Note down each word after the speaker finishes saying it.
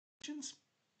questions.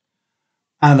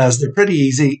 And as they're pretty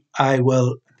easy, I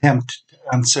will attempt to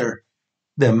answer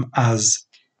them as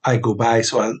I go by.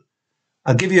 So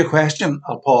I'll give you a question,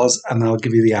 I'll pause, and then I'll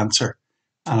give you the answer.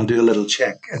 And I'll do a little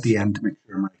check at the end to make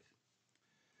sure I'm right.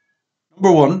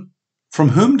 Number one, from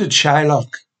whom did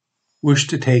Shylock wish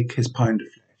to take his pound of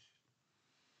flesh?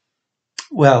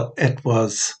 Well, it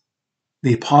was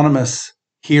the eponymous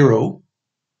hero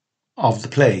of the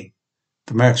play,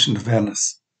 The Merchant of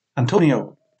Venice,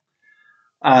 Antonio.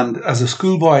 And as a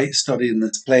schoolboy studying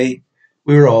this play,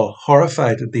 we were all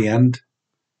horrified at the end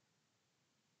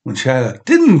when Shylock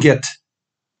didn't get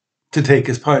to take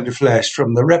his pound of flesh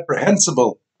from the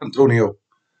reprehensible Antonio.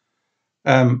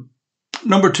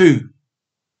 Number two,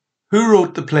 who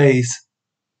wrote the plays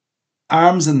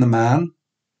Arms in the Man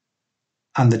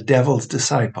and The Devil's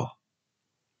Disciple?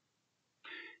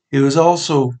 He was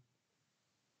also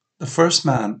the first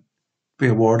man to be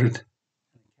awarded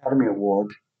an Academy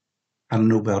Award and a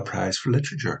Nobel Prize for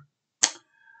Literature.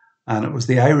 And it was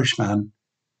the Irishman,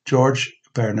 George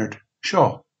Bernard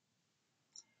Shaw.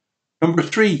 Number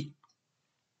three,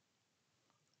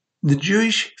 the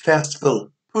Jewish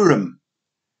festival Purim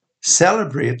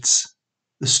celebrates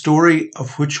the story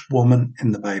of which woman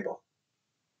in the Bible?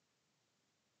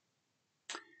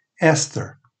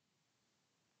 Esther.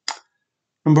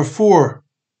 Number four,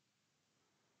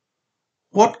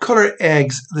 what colour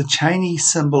eggs the Chinese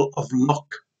symbol of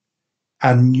luck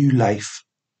and new life?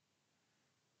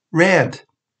 Red.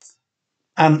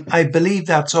 And I believe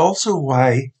that's also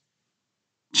why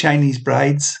Chinese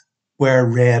brides wear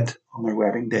red on their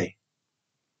wedding day.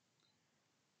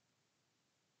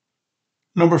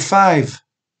 Number five,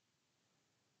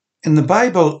 in the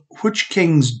Bible, which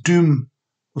king's doom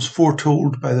was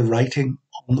foretold by the writing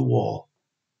on the wall?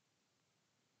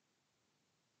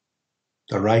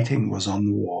 The writing was on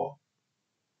the wall.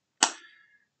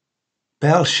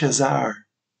 Belshazzar.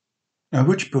 Now,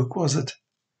 which book was it?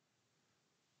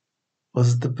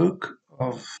 Was it the book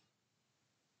of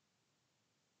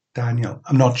Daniel?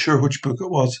 I'm not sure which book it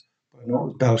was, but I know it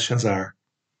was Belshazzar.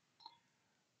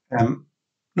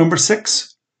 Number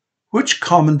six, which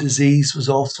common disease was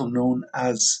also known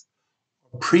as,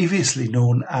 or previously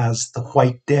known as, the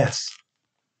White Death?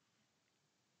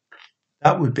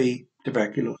 That would be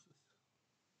tuberculosis.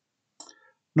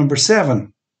 Number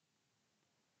seven,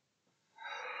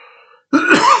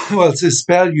 well, it's a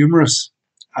spell humorous,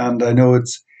 and I know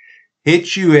it's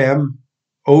Humourous.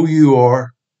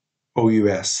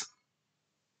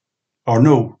 Or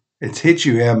no, it's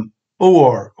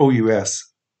Humorous.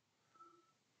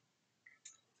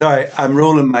 Sorry, I'm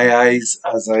rolling my eyes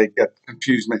as I get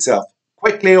confused myself.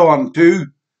 Quickly on to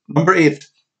number eight.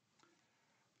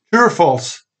 True or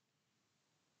false?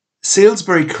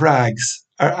 Salisbury Crags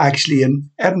are actually in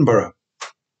Edinburgh.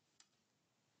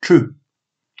 True.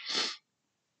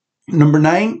 Number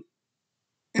nine.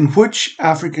 In which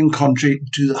African country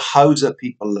do the Hausa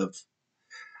people live?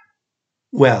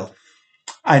 Well,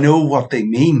 I know what they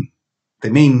mean. They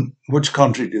mean, which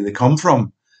country do they come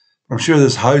from? I'm sure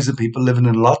there's Hausa people living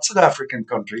in lots of African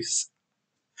countries.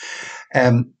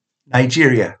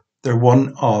 Nigeria. They're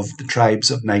one of the tribes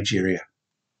of Nigeria.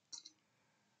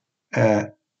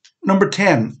 Number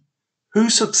 10. Who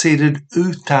succeeded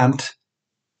U Thant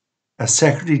as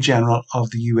Secretary General of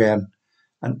the UN?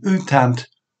 And U Thant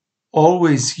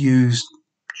always used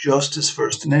just his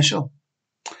first initial.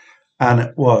 And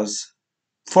it was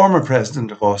former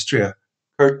President of Austria,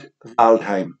 Kurt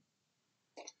Waldheim.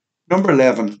 Number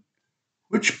 11.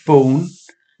 Which bone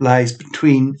lies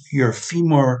between your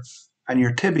femur and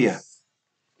your tibia?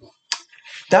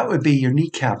 That would be your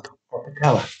kneecap or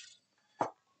patella.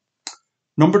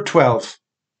 Number 12.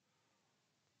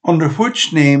 Under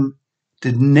which name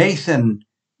did Nathan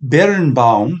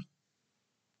Birnbaum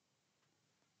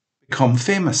become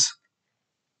famous?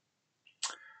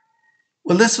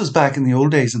 Well, this was back in the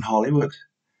old days in Hollywood,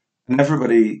 and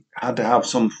everybody had to have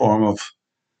some form of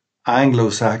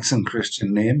Anglo-Saxon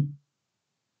Christian name.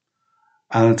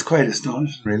 And it's quite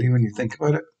astonishing, really, when you think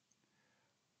about it.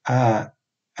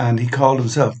 And he called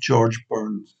himself George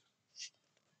Burns.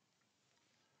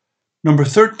 Number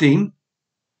 13.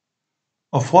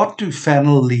 Of what do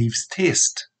fennel leaves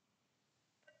taste?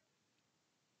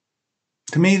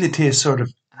 To me, they taste sort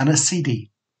of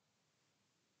aniseedy.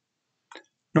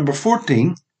 Number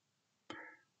 14.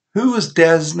 Who was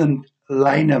Desmond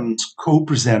Lynam's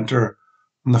co-presenter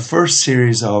on the first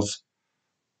series of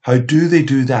How Do They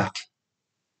Do That?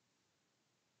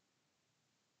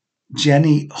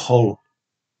 Jenny Hull.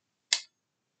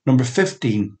 Number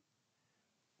 15.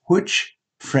 Which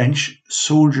French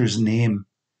soldier's name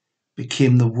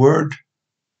became the word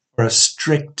for a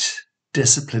strict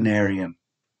disciplinarian?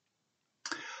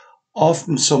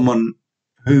 often someone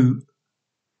who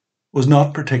was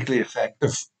not particularly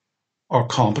effective or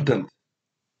competent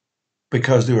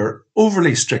because they were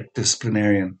overly strict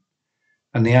disciplinarian.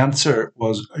 And the answer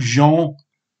was Jean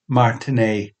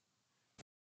Martinet.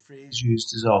 The phrase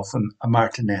used is often a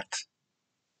martinet.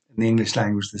 In the English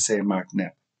language, they say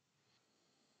martinet.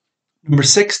 Number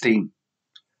 16.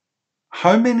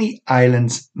 How many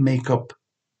islands make up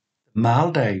the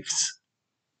Maldives?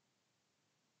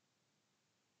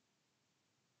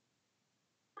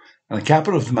 And the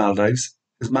capital of the Maldives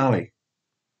is Mali.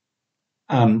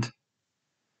 And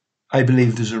I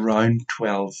believe there's around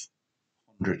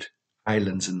 1,200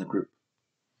 islands in the group.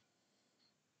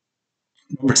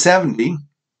 Number 17.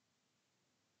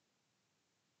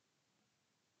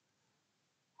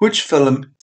 Which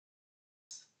film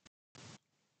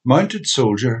Mounted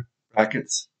Soldier,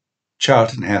 brackets,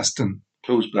 Charlton Heston,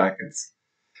 close brackets,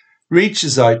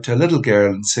 reaches out to a little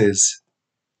girl and says,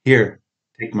 "Here,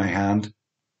 take my hand."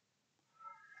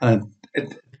 And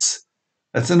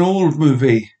it's an old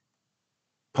movie,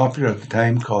 popular at the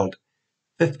time, called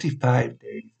 55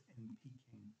 Days in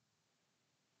Peking.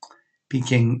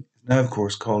 Peking is now, of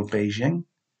course, called Beijing.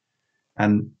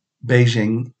 And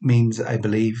Beijing means, I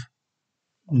believe,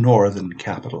 northern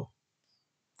capital.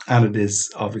 And it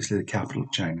is obviously the capital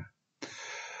of China.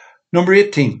 Number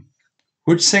 18.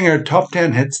 Which singer top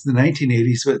 10 hits in the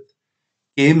 1980s with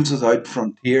Games Without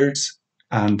Frontiers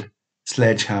and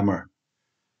Sledgehammer?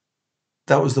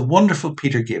 That was the wonderful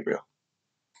Peter Gabriel.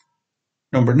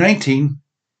 Number 19.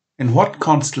 In what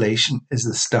constellation is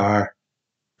the star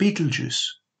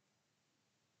Betelgeuse?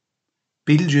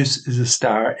 Betelgeuse is a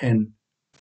star in.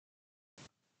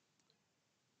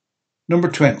 Number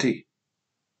 20.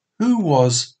 Who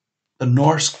was the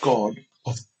Norse god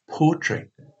of poetry?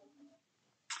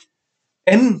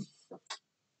 In,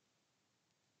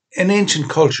 in ancient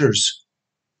cultures,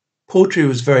 poetry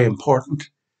was very important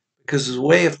because it was a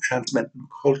way of transmitting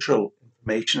cultural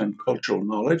information and cultural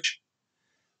knowledge,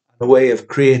 and a way of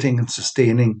creating and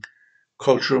sustaining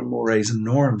cultural mores and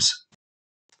norms.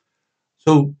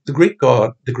 So the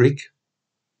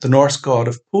Norse god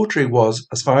of poetry was,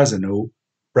 as far as I know,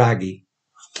 Bragi.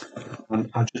 And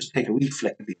I'll just take a wee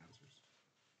flick of the answers.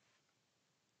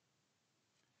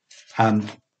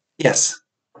 And yes,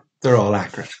 they're all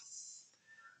accurate.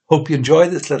 Hope you enjoy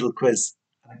this little quiz.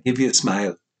 I give you a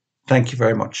smile. Thank you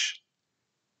very much.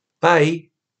 Bye.